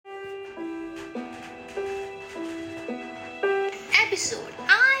episode,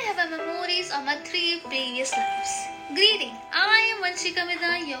 I have a memories of my 3 previous lives. Greeting, I am Vanshika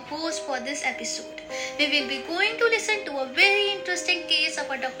Mida, your host for this episode. We will be going to listen to a very interesting case of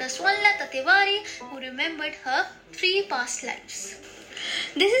a Dr. Swarnlata Tiwari who remembered her 3 past lives.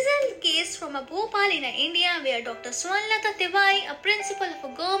 This is a case from a Bhopal in India where Dr. Swarnlata Tiwari, a principal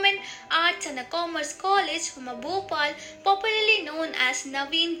of a government arts and a commerce college from a Bhopal, popularly known as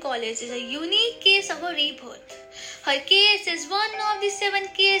Naveen College, is a unique case of a rebirth. Her case is one of the 7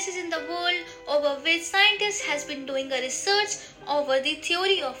 cases in the world over which scientists has been doing a research over the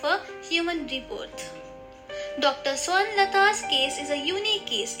theory of a human rebirth. Dr. Swarnlata's case is a unique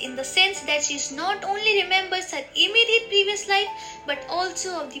case in the sense that she not only remembers her immediate previous life but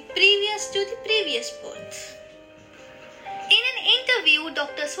also of the previous to the previous birth. In an interview,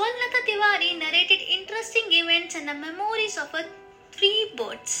 Dr. Swarnlata Tiwari narrated interesting events and the memories of her 3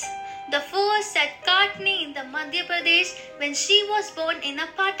 births. The first at Katni in the Madhya Pradesh when she was born in a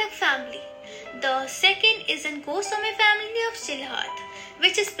Pathak family. The second is in Goswami family of Silhat,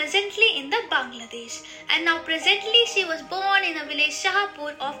 which is presently in the Bangladesh, and now presently she was born in a village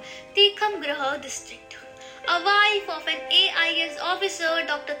Shahpur of Tikhamgraha district. A wife of an AIS officer,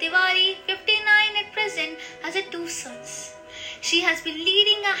 Dr. Tiwari, 59 at present, has 2 sons. She has been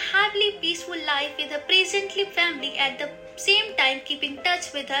leading a happily peaceful life with her presently family at the same time keeping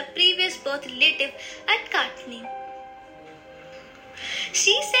touch with her previous birth relative at Katni.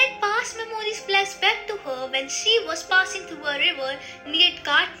 She said past memories flashed back to her when she was passing through a river near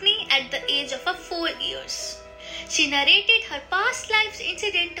Katni at the age of 4 years. She narrated her past life's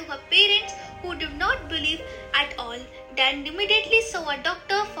incident to her parents who did not believe at all, then immediately saw a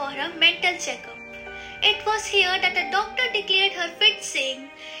doctor for her mental checkup. It was here that the doctor declared her fit, saying,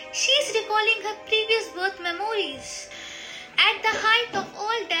 "She is recalling her previous birth memories." At the height of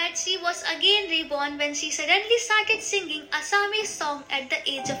all that, she was again reborn when she suddenly started singing Assamese song at the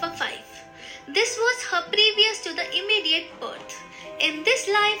age of 5. This was her previous to the immediate birth. In this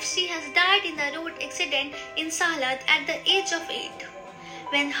life, she has died in a road accident in Salat at the age of 8.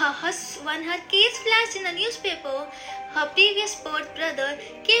 When her case flashed in the newspaper, her previous birth brother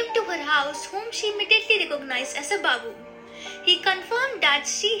came to her house, whom she immediately recognized as a Babu. He confirmed that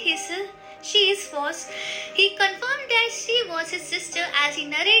she was his sister as he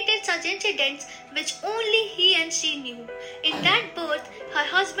narrated such incidents which only he and she knew. In that birth, her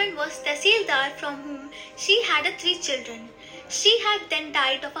husband was Tehsildar from whom she had 3 children. She had then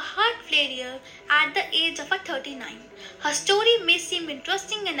died of a heart failure at the age of 39. Her story may seem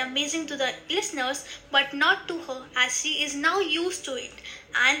interesting and amazing to the listeners but not to her as she is now used to it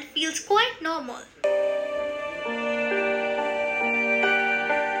and feels quite normal.